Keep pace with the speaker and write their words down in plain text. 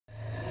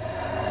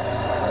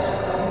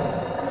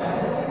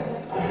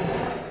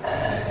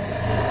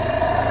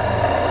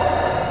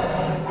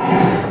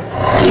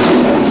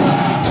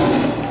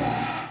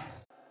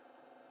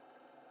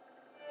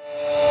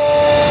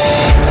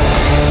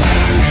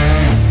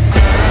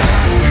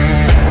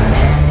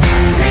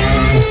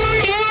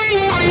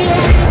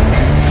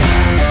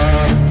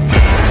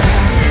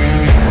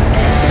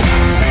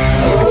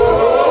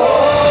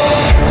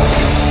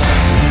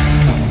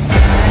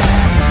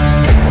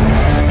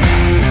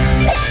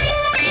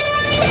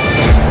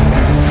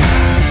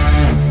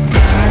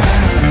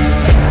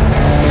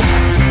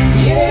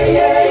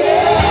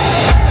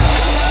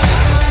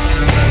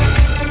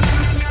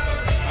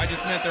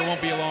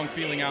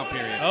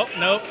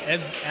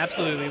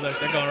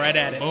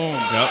Boom.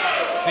 Yep.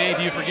 See,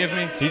 do you forgive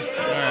me?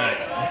 All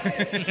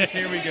right.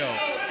 Here we go.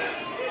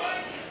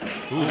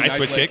 Ooh, nice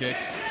switch kick.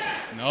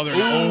 Another.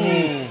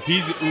 Ooh.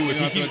 He's if he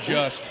have to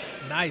adjust.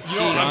 Nice.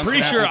 I'm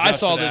pretty sure I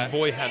saw this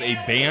boy have a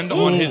band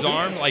on his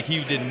arm like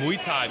he did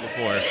Muay Thai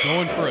before.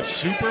 Going for a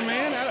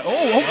Superman?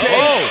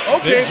 Okay.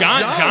 Okay.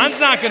 John's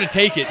not going to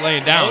take it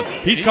laying down.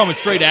 He's coming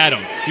straight at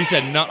him. He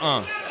said,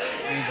 nuh-uh.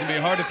 It's going to be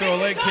hard to throw a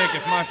leg kick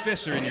if my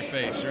fists are in your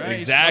face, right?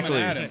 Exactly.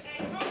 He's coming at him.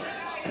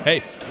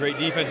 Hey, great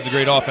defense is a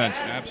great offense.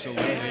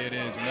 Absolutely it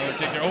is. Another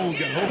kick there. Oh. He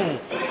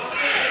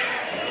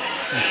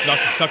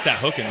stuck that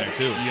hook in there,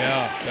 too.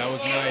 Yeah, that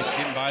was nice.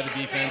 Getting by the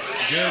defense.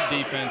 Good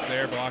defense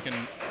there,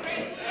 blocking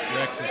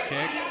Rex's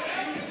kick.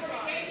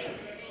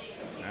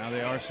 Now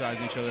they are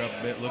sizing each other up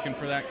a bit, looking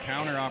for that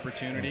counter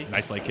opportunity.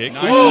 Nice leg kick.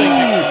 Nice leg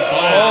kick from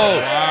both. Oh,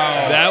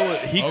 wow. That was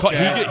he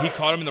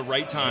caught him in the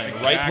right time.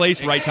 Right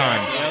place, right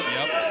time. Yep.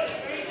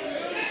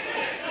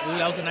 Ooh,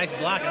 that was a nice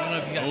block. I don't know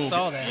if you guys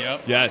saw that.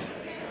 Yep. Yes.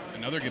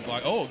 Another good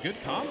block. Oh, good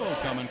combo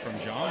coming from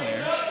Jon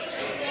there.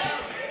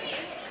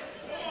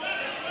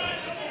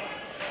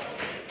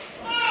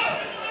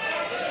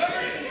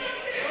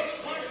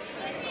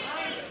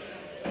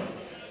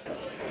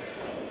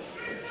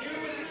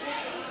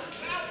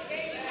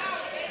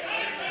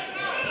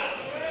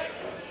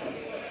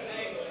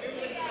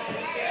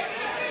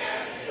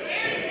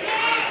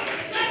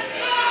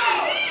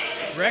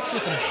 Rex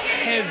with some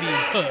heavy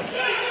hooks.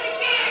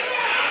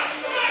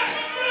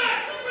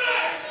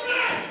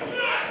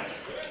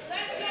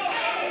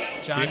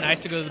 Jon, nice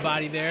to go to the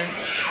body there.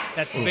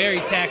 That's very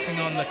taxing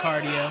on the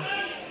cardio.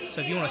 So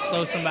if you want to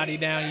slow somebody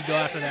down, you go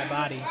after that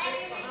body.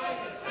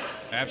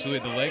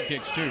 Absolutely, the leg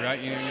kicks too, right?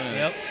 You're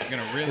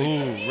gonna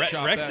really.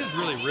 Rex is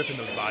really ripping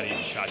those body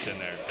shots in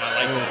there.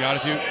 Got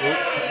it too.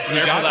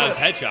 Careful that was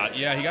headshots.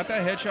 Yeah, he got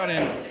that headshot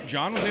in.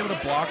 Jon was able to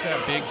block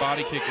that big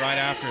body kick right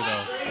after,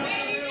 though.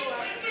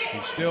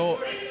 He's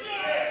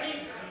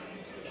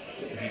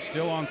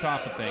still on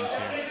top of things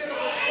here.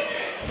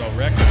 So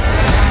Rex.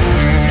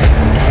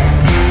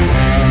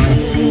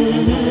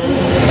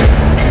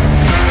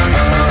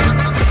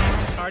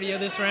 Cardio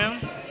this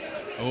round.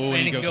 Oh,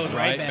 and he goes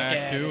right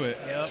back to it.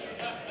 Yep.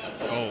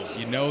 Oh,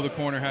 you know the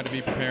corner had to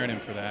be preparing him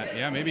for that.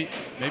 Yeah, maybe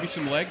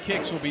some leg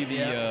kicks will be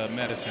the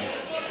medicine.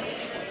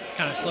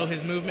 Kind of slow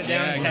his movement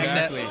down.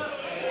 Yeah, exactly.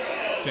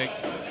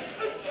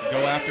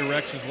 Go after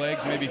Rex's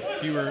legs. Maybe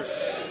fewer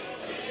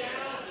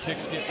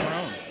kicks get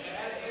thrown.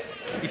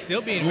 He's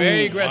still being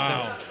very aggressive.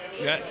 Wow.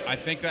 Yeah, I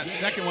think that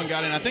second one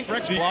got in. I think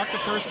Rex blocked the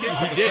first kick,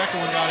 but the second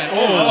one got in.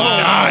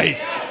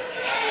 Nice.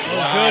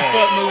 Wow. Good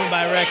foot moving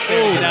by Rex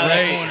there to get out of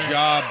that corner. Great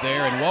job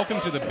there, and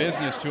welcome to the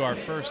business to our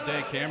first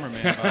day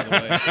cameraman, by the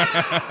way.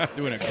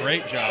 Doing a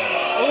great job.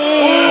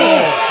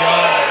 Oh,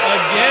 God.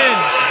 Again.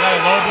 Is that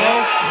a low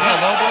blow?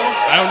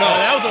 I don't know.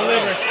 That was a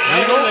liver.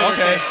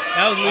 Okay.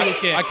 That was a legal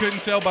kick. I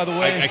couldn't tell by the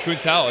way. I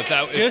couldn't tell if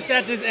that. Just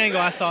at this angle,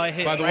 I saw it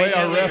hit. By the way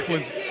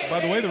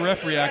the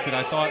ref reacted,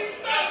 I thought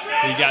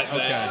he got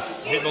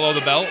hit below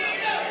the belt.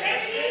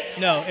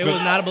 No, it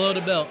was not below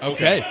the belt.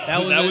 Okay. That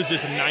was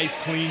just a nice,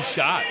 clean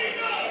shot.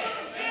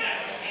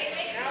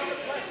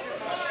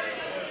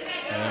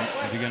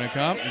 Is he going to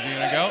come? Is he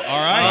going to go? All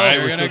right,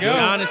 we're going to go.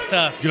 Jon is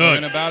tough. We're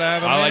about to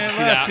have a minute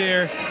left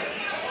here.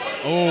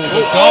 Oh, the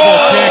double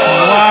kick.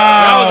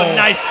 Wow. That was a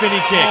nice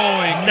spinning kick.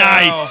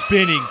 Nice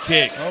spinning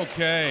kick.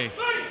 Okay,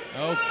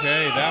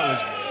 that was...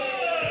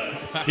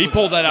 He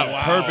pulled that out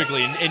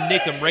perfectly and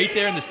nicked him right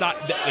there in the side.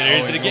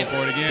 There's it again.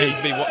 For it again. He's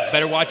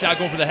better watch out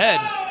going for the head.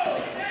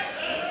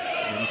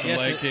 Getting some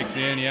leg kicks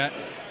in,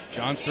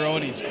 Jon's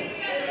throwing. He's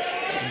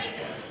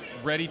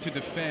ready to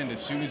defend as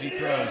soon as he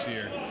throws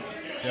here.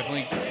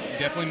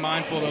 Definitely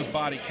mindful of those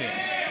body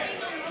kicks.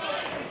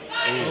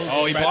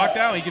 Oh, he blocked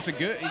out. He gets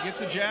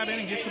the jab in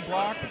and gets the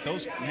block. But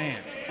those,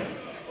 man,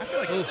 I feel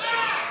like.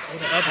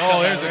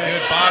 There's a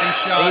good body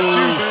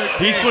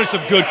shot. He's putting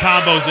some good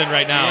combos in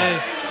right now. He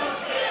is.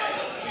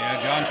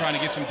 Yeah, Jon trying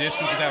to get some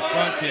distance with that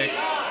front kick.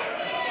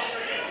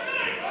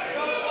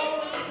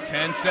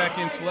 10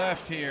 seconds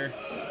left here.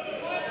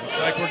 Looks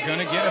like we're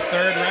gonna get a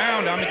third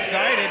round. I'm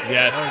excited.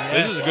 Yes,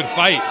 this is a good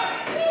fight.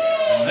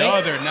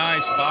 Another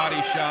nice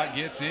body shot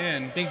gets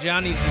in. I think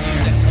Jon needs to use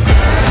that.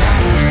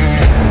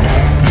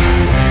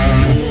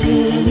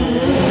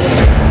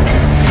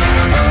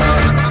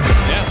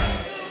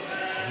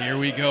 Yeah. Here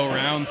we go,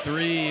 round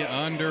 3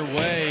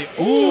 underway.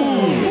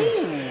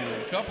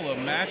 Ooh! A couple of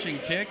matching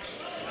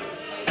kicks.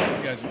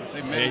 You guys,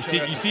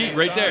 you see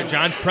right there,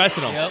 Jon's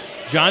pressing him. Yep.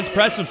 Jon's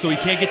pressing him so he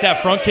can't get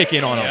that front kick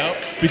in on him. Yep.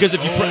 Because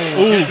if you but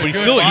he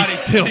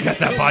still got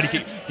that body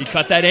kick. He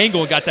cut that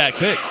angle and got that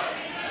kick.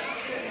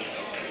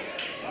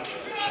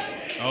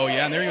 Oh,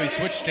 yeah, and there you go. He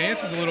switched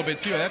stances a little bit,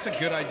 too. That's a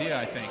good idea,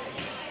 I think.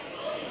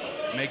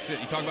 Makes it,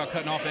 you talk about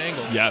cutting off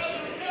angles. Yes.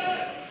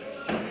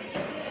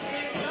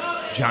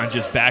 Jon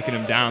just backing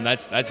him down.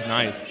 That's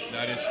nice.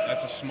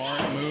 That's a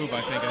smart move,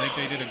 I think. I think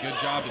they did a good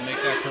job to make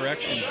that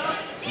correction.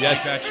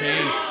 Yes. Make that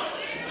change.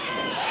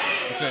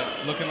 It's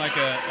looking like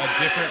a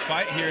different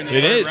fight here in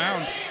the third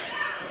round.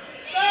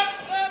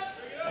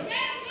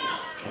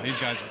 Well, these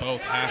guys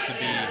both have to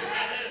be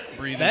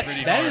breathing That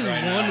pretty that hard is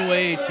right one now.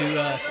 way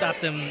to stop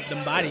them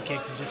body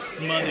kicks is just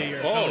smother your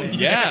opponent.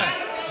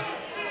 Yeah.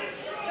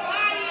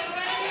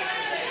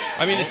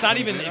 I mean, it's not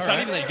even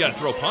that you got to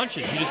throw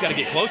punches. You just got to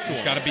get close to him.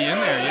 He's got to be in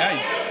there. Yeah,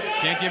 you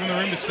can't give him the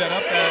room to set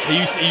up that.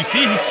 You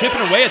see, he's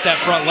chipping away at that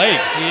front leg.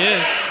 He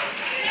is.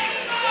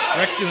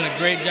 Rex doing a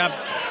great job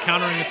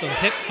countering with the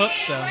hip hooks,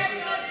 though.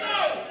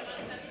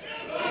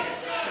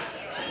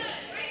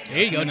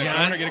 There you go,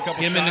 John. Get a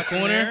couple Get him in the shots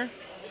corner.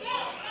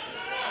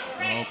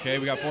 Okay,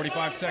 we got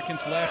 45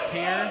 seconds left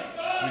here.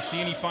 We see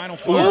any final Ooh,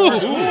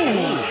 thoughts?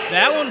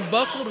 that one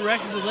buckled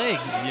Rex's leg.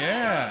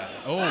 Yeah.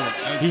 Oh,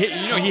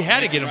 He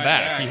had to get him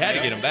back. He had to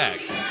get him back.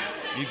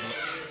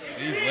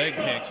 These leg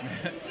kicks,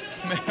 man.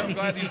 Man, I'm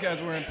glad these guys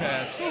were in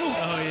pads.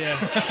 Oh yeah.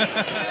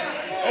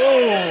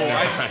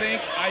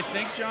 I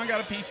think John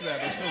got a piece of that.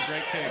 But still a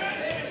great kick.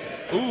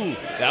 Ooh,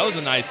 that was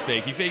a nice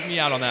fake. He faked me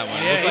out on that one.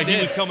 Yeah, Looked like he he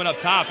did. was coming up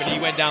top and he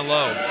went down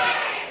low.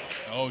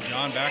 Oh,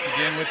 John back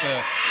again with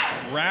the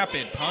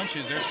rapid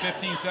punches. There's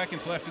 15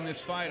 seconds left in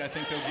this fight. I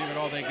think they'll give it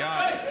all they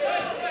got.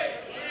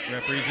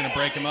 Referee's going to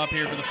break him up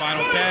here for the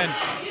final 10.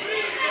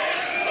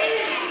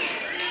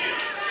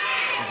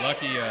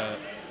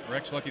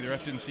 Rex lucky the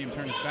ref didn't see him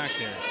turn his back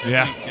there.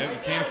 Yeah. You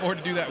can't afford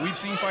to do that. We've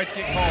seen fights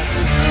get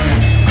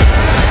called.